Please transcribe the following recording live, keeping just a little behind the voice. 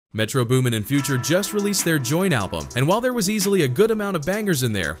Metro Boomin and Future just released their joint album, and while there was easily a good amount of bangers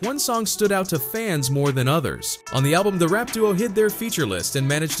in there, one song stood out to fans more than others. On the album, the rap duo hid their feature list and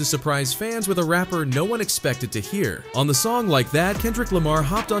managed to surprise fans with a rapper no one expected to hear. On the song Like That, Kendrick Lamar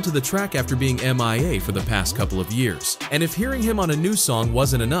hopped onto the track after being MIA for the past couple of years. And if hearing him on a new song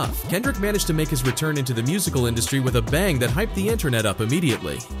wasn't enough, Kendrick managed to make his return into the musical industry with a bang that hyped the internet up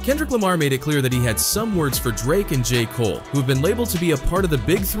immediately. Kendrick Lamar made it clear that he had some words for Drake and J. Cole, who have been labeled to be a part of the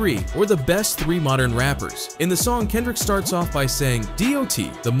Big Three, or the best three modern rappers. In the song, Kendrick starts off by saying DOT,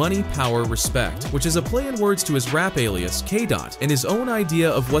 the money, power, respect, which is a play in words to his rap alias, K-Dot, and his own idea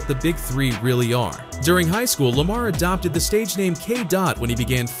of what the Big Three really are. During high school, Lamar adopted the stage name K-Dot when he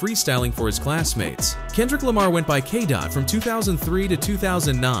began freestyling for his classmates. Kendrick Lamar went by K-Dot from 2003 to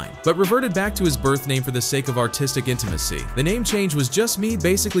 2009, but reverted back to his birth name for the sake of artistic intimacy. The name change was just me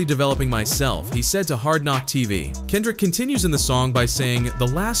basically developing myself, he said to Hard Knock TV. Kendrick continues in the song by saying, the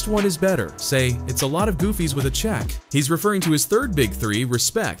last one is better. Say, it's a lot of goofies with a check. He's referring to his third Big Three,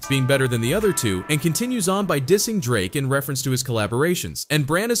 respect, being better than the other two, and continues on by dissing Drake in reference to his collaborations and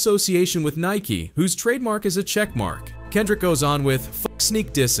brand association with Nike, whose trademark is a check mark. Kendrick goes on with, fuck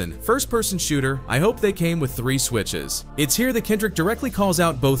sneak dissin', first-person shooter, I hope they came with 3 switches. It's here that Kendrick directly calls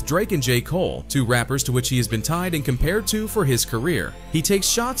out both Drake and J. Cole, 2 rappers to which he has been tied and compared to for his career. He takes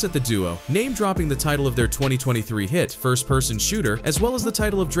shots at the duo, name-dropping the title of their 2023 hit, First-Person Shooter, as well as the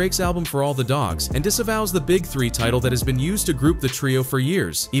title of Drake's album For All the Dogs, and disavows the Big Three title that has been used to group the trio for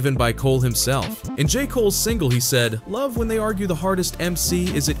years, even by Cole himself. In J. Cole's single, he said, love when they argue the hardest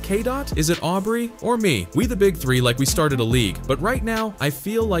MC, is it K-Dot, is it Aubrey, or me? We the Big Three like we started a league, but right now, I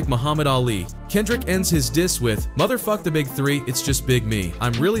feel like Muhammad Ali. Kendrick ends his diss with, motherfuck the Big Three, it's just Big Me.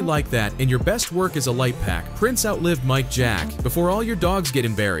 I'm really like that, and your best work is a light pack. Prince outlived Mike Jack. Before all your dogs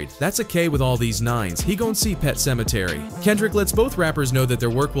getting buried. That's a K with all these 9s. He gon' see Pet Cemetery. Kendrick lets both rappers know that their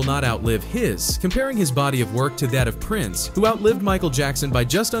work will not outlive his, comparing his body of work to that of Prince, who outlived Michael Jackson by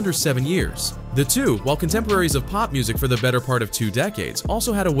just under 7 years. The two, while contemporaries of pop music for the better part of 2 decades,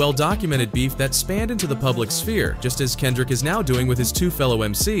 also had a well-documented beef that spanned into the public sphere, just as Kendrick is now doing with his 2 fellow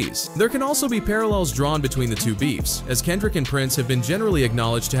MCs. There can also be parallels drawn between the 2 beefs, as Kendrick and Prince have been generally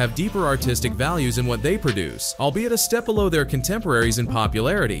acknowledged to have deeper artistic values in what they produce, albeit a step below their contemporaries in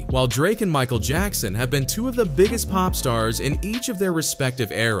popularity, while Drake and Michael Jackson have been 2 of the biggest pop stars in each of their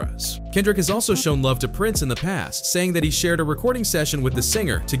respective eras. Kendrick has also shown love to Prince in the past, saying that he shared a recording session with the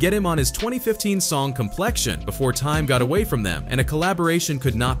singer to get him on his 2015 song Complexion before time got away from them and a collaboration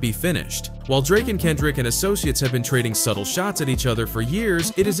could not be finished. While Drake and Kendrick and associates have been trading subtle shots at each other for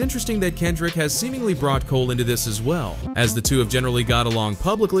years, it is interesting that Kendrick has seemingly brought Cole into this as well, as the two have generally got along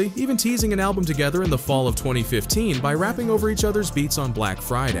publicly, even teasing an album together in the fall of 2015 by rapping over each other's beats on Black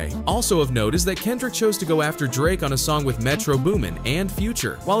Friday. Also of note is that Kendrick chose to go after Drake on a song with Metro Boomin and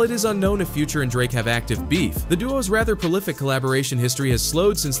Future. While it is unknown if Future and Drake have active beef, the duo's rather prolific collaboration history has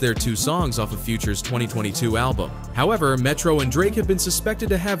slowed since their 2 songs off of Future's 2022 album. However, Metro and Drake have been suspected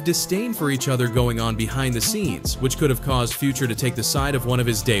to have disdain for each other going on behind the scenes, which could have caused Future to take the side of one of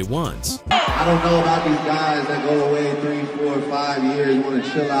his day ones. I don't know about these guys that go away 3, 4, 5 years, want to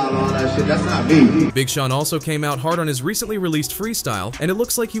chill out, all that shit. That's not me. Big Sean also came out hard on his recently released freestyle, and it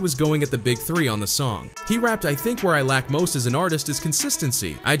looks like he was going at the Big Three on the song. He rapped, I think where I lack most as an artist is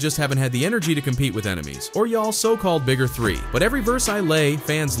consistency. I just haven't had the energy to compete with enemies, or y'all so-called bigger three. But every verse I lay,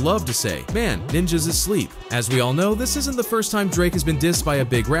 fans love to say, man, ninjas asleep. As we all know, this isn't the first time Drake has been dissed by a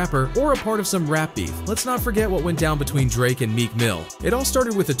big rapper or a part of some rap beef. Let's not forget what went down between Drake and Meek Mill. It all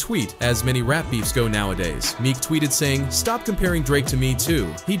started with a tweet, as many rap beefs go nowadays. Meek tweeted saying, stop comparing Drake to me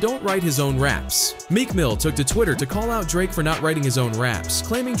too. He don't write his own raps. Meek Mill took to Twitter to call out Drake for not writing his own raps,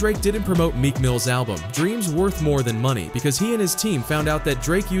 claiming Drake didn't promote Meek Mill's album, Dreams Worth More Than Money, because he and his team found out that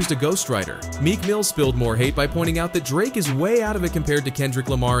Drake used a ghostwriter. Meek Mill spilled more hate by pointing out that Drake is way out of it compared to Kendrick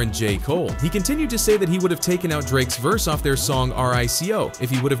Lamar and J. Cole. He continued to say that he would have taken out Drake's verse off their song RICO if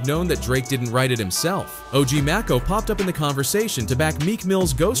he would have known that Drake didn't write it himself. OG Mako popped up in the conversation to back Meek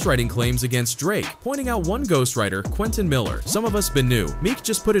Mill's ghostwriting claims against Drake, pointing out one ghostwriter, Quentin Miller. Some of us been new. Meek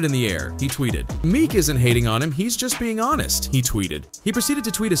just put it in the air, he tweeted. Meek isn't hating on him, he's just being honest, he tweeted. He proceeded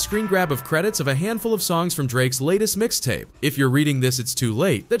to tweet a screen grab of credits of a handful of songs from Drake's latest mixtape. If you're reading this, it's too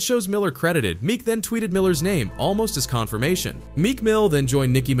late. That shows Miller credited. Meek then tweeted Miller's name, almost as confirmation. Meek Mill then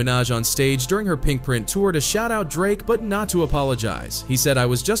joined Nicki Minaj on stage during her Pink Print tour to shout out Drake, but not to apologize. He said, I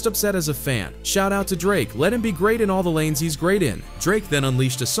was just upset as a fan. Shout out to Drake, let him be great in all the lanes he's great in. Drake then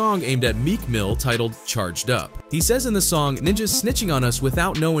unleashed a song aimed aimed at Meek Mill titled Charged Up. He says in the song, "Ninjas snitching on us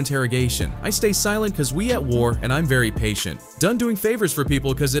without no interrogation. I stay silent cause we at war and I'm very patient. Done doing favors for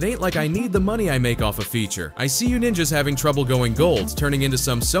people cause it ain't like I need the money I make off a feature. I see you ninjas having trouble going gold, turning into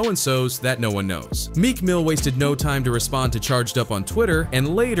some so-and-sos that no one knows." Meek Mill wasted no time to respond to Charged Up on Twitter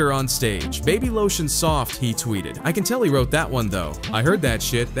and later on stage. "Baby lotion soft," he tweeted. "I can tell he wrote that one though. I heard that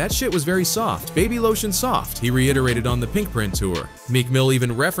shit. That shit was very soft. Baby lotion soft," he reiterated on the Pinkprint tour. Meek Mill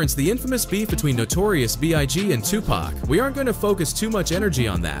even referenced the infamous beef between Notorious B.I.G. and Tupac. "We aren't going to focus too much energy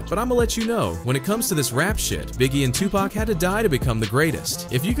on that, but I'ma let you know, when it comes to this rap shit, Biggie and Tupac had to die to become the greatest.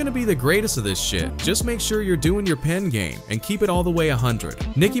 If you're gonna be the greatest of this shit, just make sure you're doing your pen game and keep it all the way 100.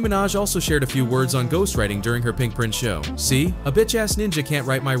 Nicki Minaj also shared a few words on ghostwriting during her Pinkprint show. "See, a bitch-ass ninja can't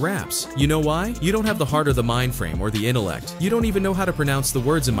write my raps. You know why? You don't have the heart or the mind frame or the intellect. You don't even know how to pronounce the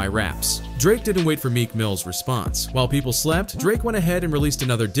words in my raps." Drake didn't wait for Meek Mill's response. While people slept, Drake went ahead and released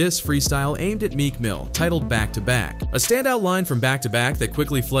another diss freestyle aimed at Meek Mill, titled Back to Back. A standout line from Back to Back that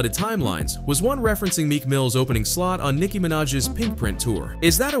quickly flooded timelines was one referencing Meek Mill's opening slot on Nicki Minaj's Pinkprint tour.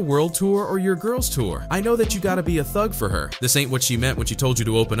 "Is that a world tour or your girl's tour? I know that you gotta be a thug for her. This ain't what she meant when she told you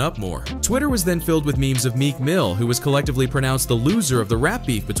to open up more." Twitter was then filled with memes of Meek Mill, who was collectively pronounced the loser of the rap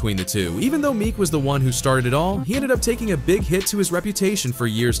beef between the two. Even though Meek was the one who started it all, he ended up taking a big hit to his reputation for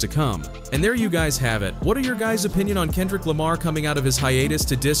years to come. And there you guys have it. What are your guys' opinion on Kendrick Lamar coming out of his hiatus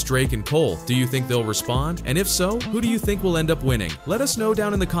to diss Drake and Cole? Do you think they'll respond? And if so, who do you think will end up winning? Let us know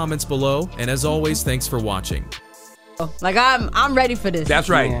down in the comments below, and as always, thanks for watching. Like I'm ready for this. That's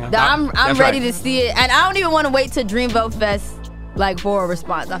right. Yeah. I'm ready to see it, and I don't even want to wait till Dreamville Fest like for a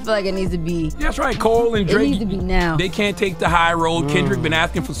response. I feel like it needs to be. That's right. Cole and Drake. It needs to be now. They can't take the high road. Kendrick been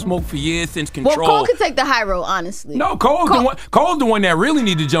asking for smoke for years since Control. Well, Cole can take the high road, honestly. No, Cole's the one that really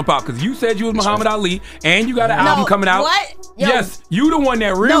needed to jump out because you said you was Muhammad Ali and you got an album coming out. What? Yo, yes, you the one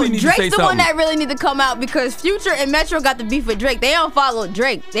that really need to say something. Drake's the one that really need to come out because Future and Metro got the beef with Drake. They don't follow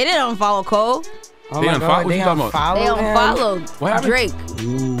Drake. They didn't follow Cole. Oh they unfollowed Drake.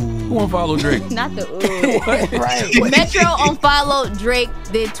 Who unfollowed Drake? Not the Metro unfollowed Drake.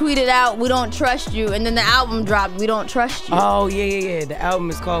 They tweeted out, "We don't trust you," and then the album dropped, "We don't trust you." Oh yeah. The album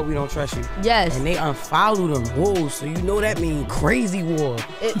is called "We Don't Trust You." Yes. And they unfollowed him. Whoa, so you know that means crazy war.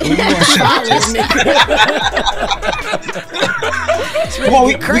 Come on,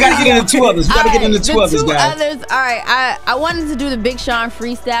 we gotta get into two others. We gotta get into two others, guys. All right, I wanted to do the Big Sean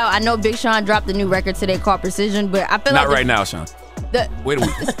freestyle. I know Big Sean dropped a new record today called Precision, but I feel not right now, Sean. Wait a week.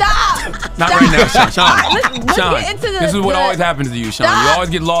 Stop! Not right now, Sean. Let's Sean, get into this is what always happens to you, Sean. Stop. You always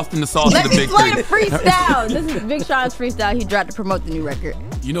get lost in the sauce of the Big Let's Three. play the freestyle. This is Big Sean's freestyle. He dropped to promote the new record.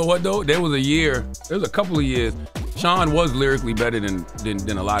 You know what though? There was a couple of years. Sean was lyrically better than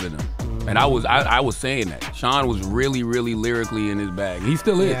a lot of them, and I was saying that Sean was really lyrically in his bag. He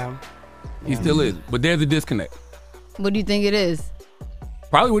still is. Yeah. He still is. But there's a disconnect. What do you think it is?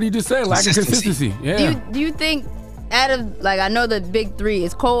 Probably what he just said, lack of consistency. Yeah. Do you think out of I know the big three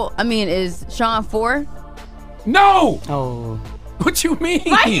is is Sean 4? No. Oh. What you mean?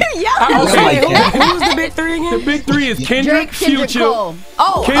 Why are you yelling? Who's the big three again? The big three is Kendrick, Future, Cole.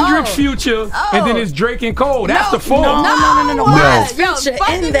 Future, and then it's Drake and Cole. That's the four. No. Future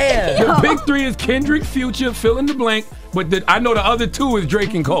in there. The big three is Kendrick, Future, fill in the blank. But I know the other two is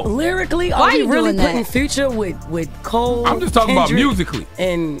Drake and Cole. Lyrically, are we really putting Future with Cole? I'm just talking about musically.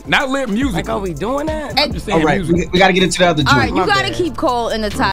 And not musically. Like, are we doing that? I'm just saying all right, musically. we got to get into the other joint. All right, you got to keep Cole in the top